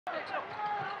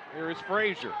Here is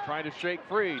Frazier trying to shake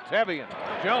free. Tevian,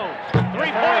 Jones,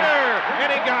 three-pointer,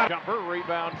 and he got it. Jumper,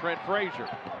 rebound, Trent Frazier.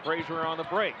 Frazier on the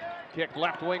break. Kick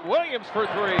left wing, Williams for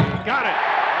three. Got it.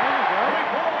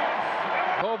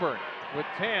 Coburn with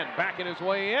 10, backing his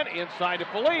way in, inside to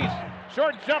Felice.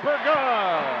 Short jumper,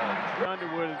 good.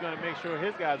 Underwood is going to make sure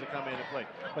his guys are coming in to play,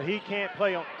 but he can't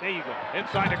play on. There you go.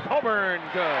 Inside to Coburn,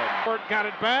 good. Ford got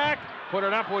it back, put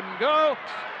it up, wouldn't go.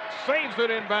 Saves it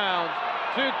inbounds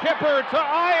to Kipper to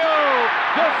Ayo.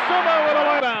 DeSumo with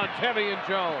a rebound. Heavy and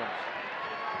Jones.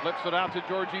 Flips it out to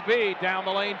Georgie B. Down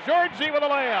the lane. Georgie with a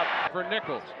layup for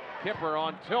Nichols. Kipper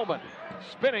on Tillman.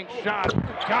 Spinning shot.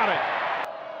 Got it.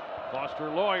 Foster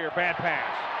Lawyer. Bad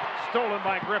pass. Stolen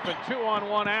by Griffin.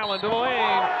 2-on-1. Allen to the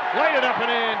lane. Laid it up and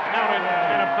in. Counted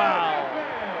and a foul.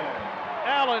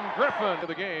 Allen Griffin to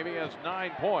the game. He has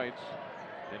 9 points.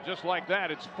 And just like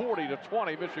that, it's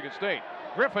 40-20 Michigan State.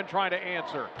 Griffin trying to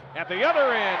answer at the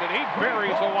other end, and he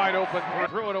buries a wide open.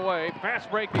 Threw it away. Fast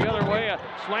break the other way. A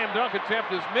slam dunk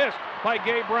attempt is missed by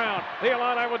Gabe Brown. The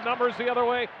Illini with numbers the other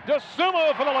way.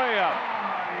 DeSumo for the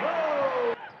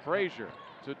layup. Frazier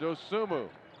to DeSumo.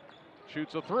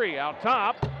 Shoots a three out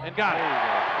top and got it.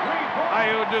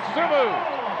 Ayo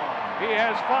DeSumo. He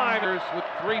has 5 with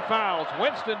 3 fouls.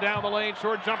 Winston down the lane,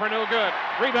 short jumper, no good.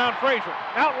 Rebound Frazier.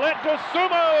 Outlet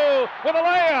DeSumo with a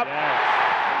layup. Yes.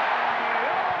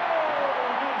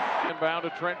 Inbound to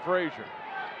Trent Frazier.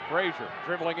 Frazier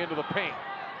dribbling into the paint.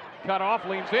 Cut off,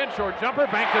 leans in, short jumper,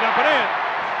 banked it up and in.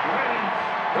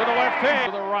 To the left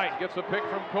hand. To the right, gets a pick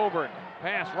from Coburn.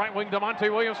 Pass, right wing, DeMonte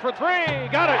Williams for 3.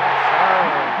 Got it.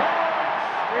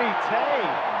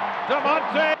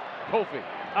 DeMonte. Kofi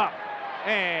up.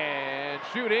 And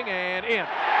shooting and in.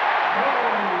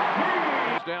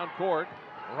 Down court,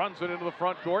 runs it into the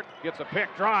front court, gets a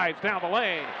pick, drives down the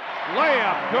lane.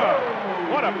 Layup,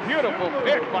 good. What a beautiful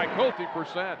pick by Kofi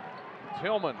Percent.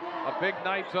 Tillman, a big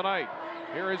night tonight.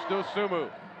 Here is DeSumo.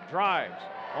 Drives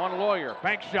on Lawyer.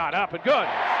 Bank shot up and good.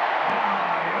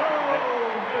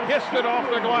 Kissed it off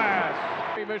the glass.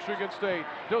 Michigan State.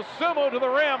 DeSumo to the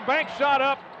rim. Bank shot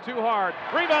up. Too hard.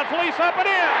 Rebound, Felice up and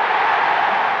in.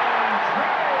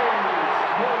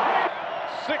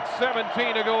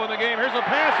 6:17 to go in the game. Here's a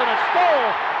pass and a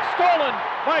stolen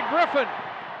by Griffin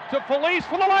to Felice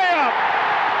for the layup.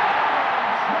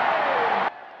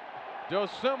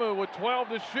 DeSumo with 12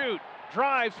 to shoot.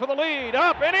 Drives for the lead.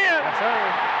 Up and in. Yes,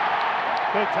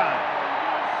 sir. Good time.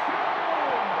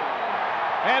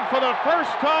 And for the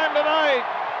first time tonight,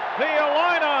 the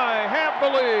Illini have the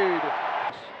lead.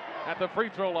 At the free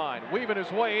throw line, weaving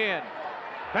his way in.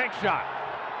 Bank shot.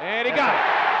 And he got it.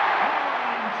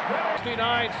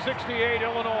 69-68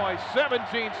 Illinois,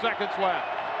 17 seconds left.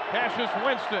 Cassius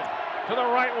Winston to the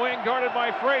right wing, guarded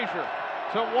by Frazier.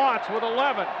 To Watts with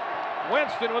 11.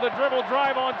 Winston with a dribble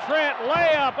drive on Trent.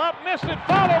 Layup, up, missed it,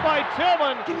 followed by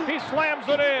Tillman. He slams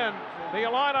it in. The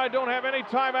Illini don't have any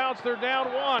timeouts. They're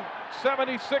down 1,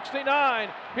 70-69.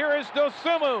 Here is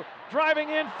DeSumo driving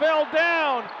in, fell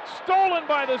down. Stolen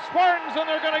by the Spartans, and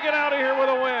they're going to get out of here with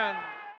a win.